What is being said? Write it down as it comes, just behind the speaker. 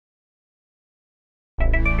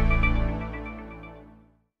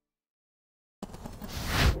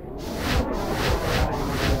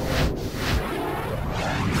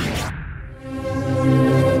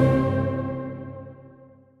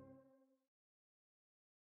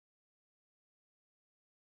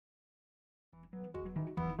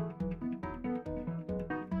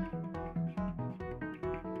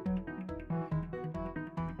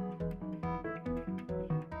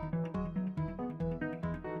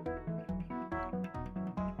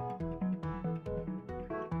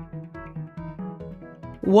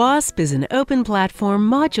WASP is an open platform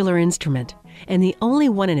modular instrument and the only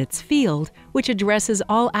one in its field which addresses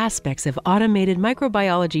all aspects of automated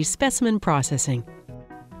microbiology specimen processing,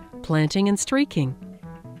 planting and streaking,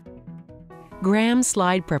 gram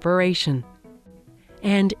slide preparation,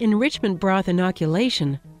 and enrichment broth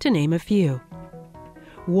inoculation, to name a few.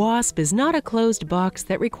 WASP is not a closed box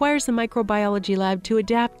that requires the microbiology lab to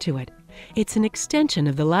adapt to it. It's an extension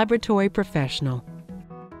of the laboratory professional.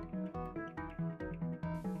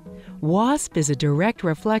 WASP is a direct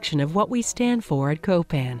reflection of what we stand for at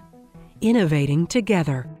Copan: innovating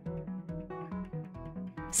together.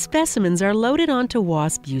 Specimens are loaded onto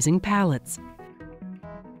WASP using pallets.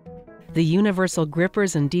 The universal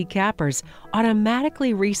grippers and decappers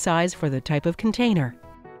automatically resize for the type of container.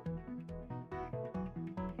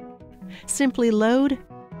 Simply load,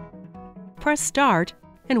 press start,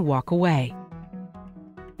 and walk away.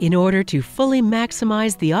 In order to fully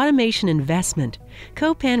maximize the automation investment,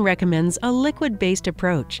 Copan recommends a liquid-based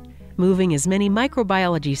approach, moving as many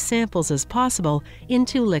microbiology samples as possible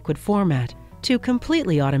into liquid format to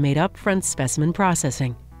completely automate upfront specimen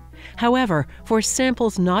processing. However, for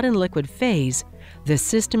samples not in liquid phase, the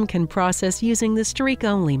system can process using the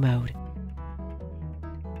streak-only mode.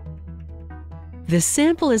 The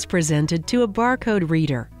sample is presented to a barcode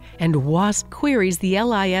reader, and WASP queries the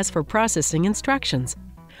LIS for processing instructions.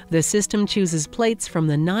 The system chooses plates from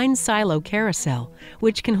the 9-silo carousel,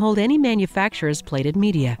 which can hold any manufacturer's plated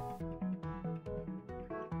media.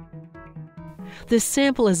 The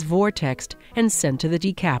sample is vortexed and sent to the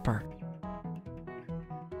decapper.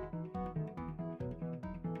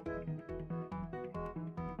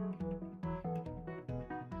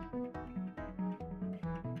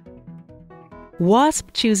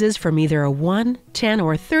 WASP chooses from either a 1, 10,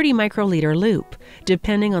 or 30 microliter loop,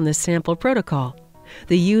 depending on the sample protocol.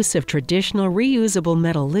 The use of traditional reusable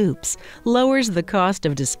metal loops lowers the cost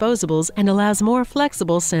of disposables and allows more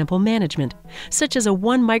flexible sample management, such as a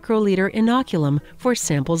 1 microliter inoculum for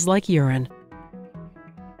samples like urine.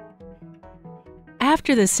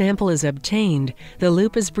 After the sample is obtained, the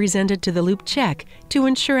loop is presented to the loop check to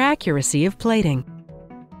ensure accuracy of plating.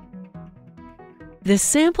 The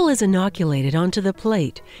sample is inoculated onto the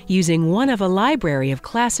plate using one of a library of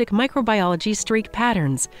classic microbiology streak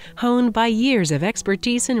patterns honed by years of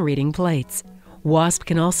expertise in reading plates. WASP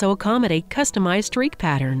can also accommodate customized streak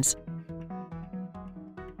patterns.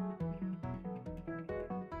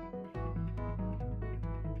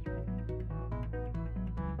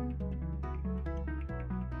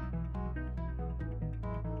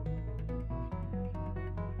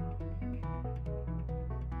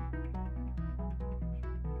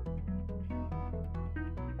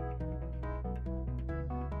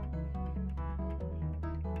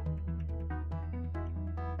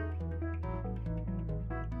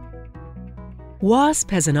 WASP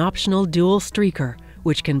has an optional dual streaker,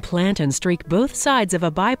 which can plant and streak both sides of a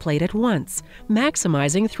biplate at once,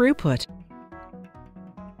 maximizing throughput.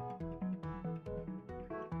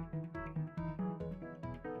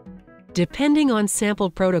 Depending on sample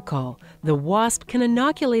protocol, the WASP can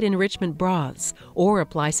inoculate enrichment broths or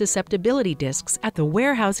apply susceptibility discs at the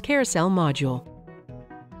warehouse carousel module.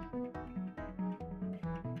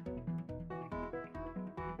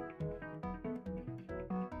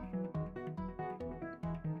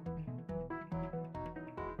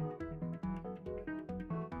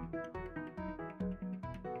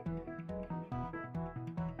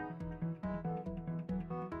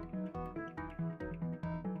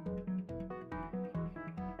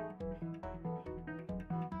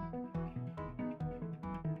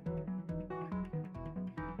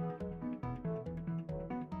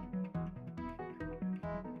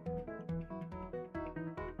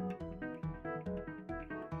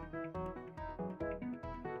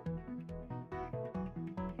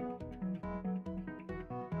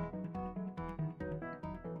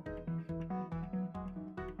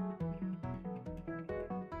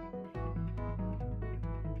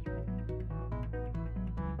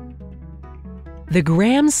 The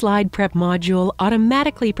gram slide prep module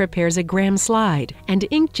automatically prepares a gram slide and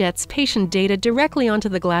inkjets patient data directly onto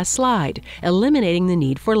the glass slide, eliminating the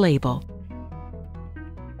need for label.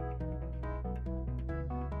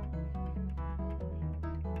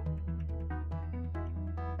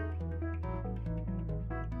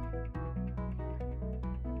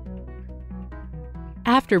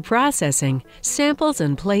 After processing, samples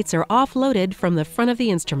and plates are offloaded from the front of the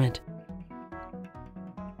instrument.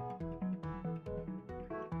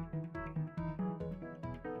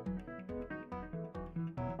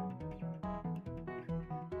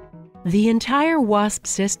 The entire WASP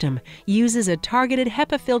system uses a targeted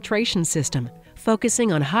HEPA filtration system,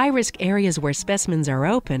 focusing on high-risk areas where specimens are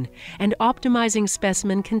open and optimizing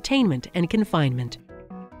specimen containment and confinement.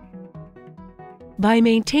 By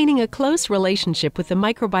maintaining a close relationship with the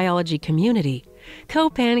microbiology community,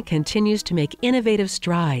 Copan continues to make innovative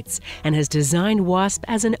strides and has designed WASP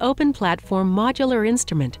as an open platform modular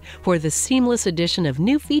instrument for the seamless addition of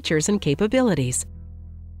new features and capabilities.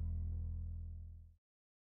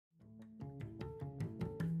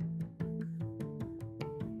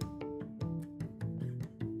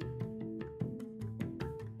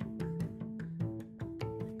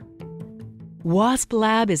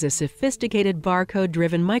 WASPLab is a sophisticated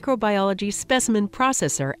barcode-driven microbiology specimen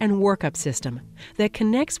processor and workup system that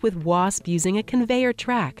connects with WASP using a conveyor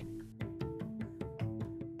track.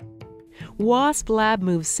 WASPLab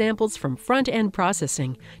moves samples from front-end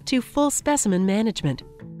processing to full specimen management,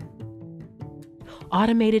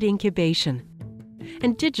 automated incubation,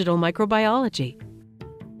 and digital microbiology.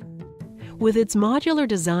 With its modular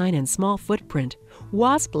design and small footprint,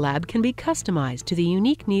 WASPLab can be customized to the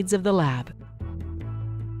unique needs of the lab.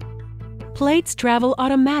 Plates travel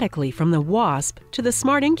automatically from the WASP to the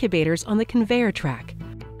smart incubators on the conveyor track.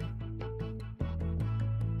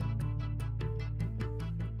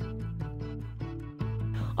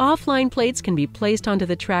 Offline plates can be placed onto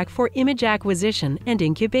the track for image acquisition and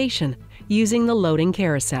incubation using the loading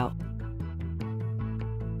carousel.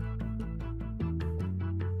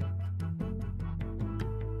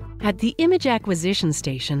 At the image acquisition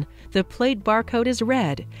station, the plate barcode is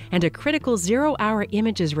read and a critical 0-hour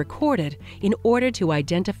image is recorded in order to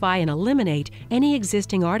identify and eliminate any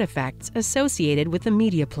existing artifacts associated with the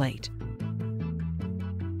media plate.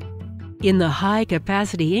 In the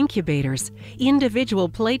high-capacity incubators, individual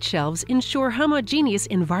plate shelves ensure homogeneous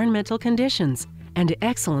environmental conditions and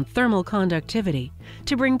excellent thermal conductivity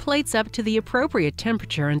to bring plates up to the appropriate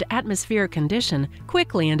temperature and atmospheric condition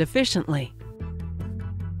quickly and efficiently.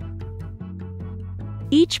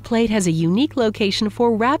 Each plate has a unique location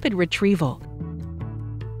for rapid retrieval,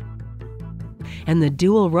 and the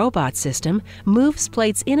dual robot system moves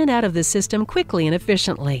plates in and out of the system quickly and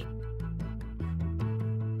efficiently.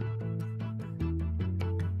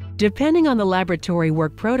 Depending on the laboratory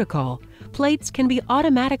work protocol, plates can be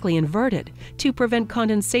automatically inverted to prevent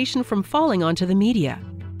condensation from falling onto the media.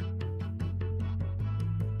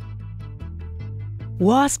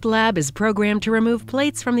 WASPLab is programmed to remove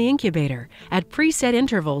plates from the incubator at preset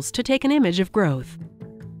intervals to take an image of growth.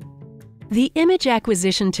 The image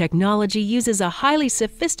acquisition technology uses a highly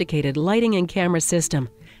sophisticated lighting and camera system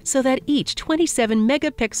so that each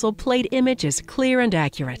 27-megapixel plate image is clear and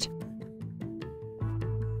accurate.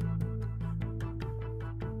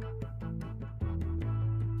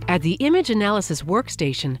 At the image analysis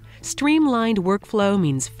workstation, streamlined workflow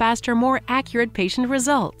means faster, more accurate patient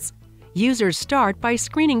results. Users start by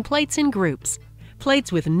screening plates in groups.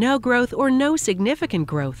 Plates with no growth or no significant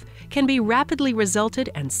growth can be rapidly resulted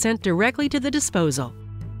and sent directly to the disposal.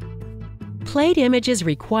 Plate images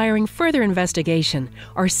requiring further investigation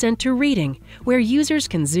are sent to reading, where users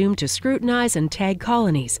can zoom to scrutinize and tag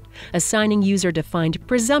colonies, assigning user-defined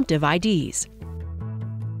presumptive IDs.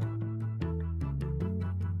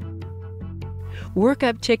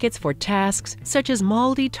 Workup tickets for tasks such as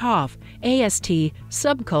moldy TOF, AST,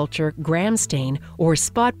 subculture, gram stain, or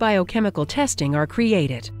spot biochemical testing are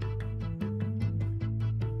created.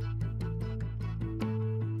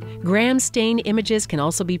 Gram stain images can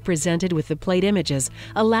also be presented with the plate images,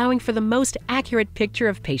 allowing for the most accurate picture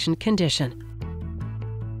of patient condition.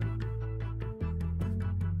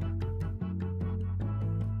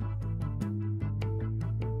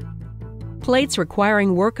 Plates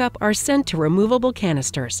requiring workup are sent to removable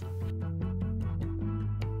canisters.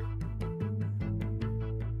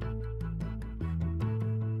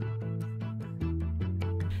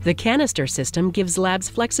 The canister system gives labs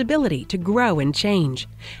flexibility to grow and change,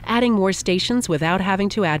 adding more stations without having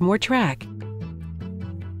to add more track.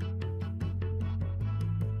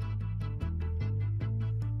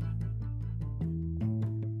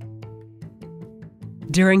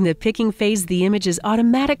 During the picking phase, the image is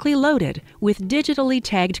automatically loaded with digitally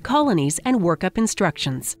tagged colonies and workup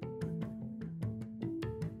instructions.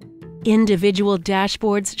 Individual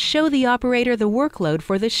dashboards show the operator the workload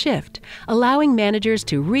for the shift, allowing managers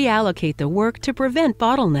to reallocate the work to prevent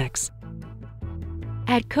bottlenecks.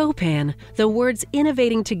 At Copan, the words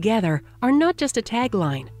 "innovating together" are not just a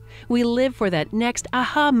tagline. We live for that next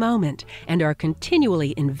aha moment and are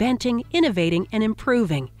continually inventing, innovating, and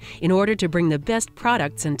improving in order to bring the best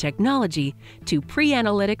products and technology to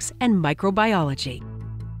pre-analytics and microbiology.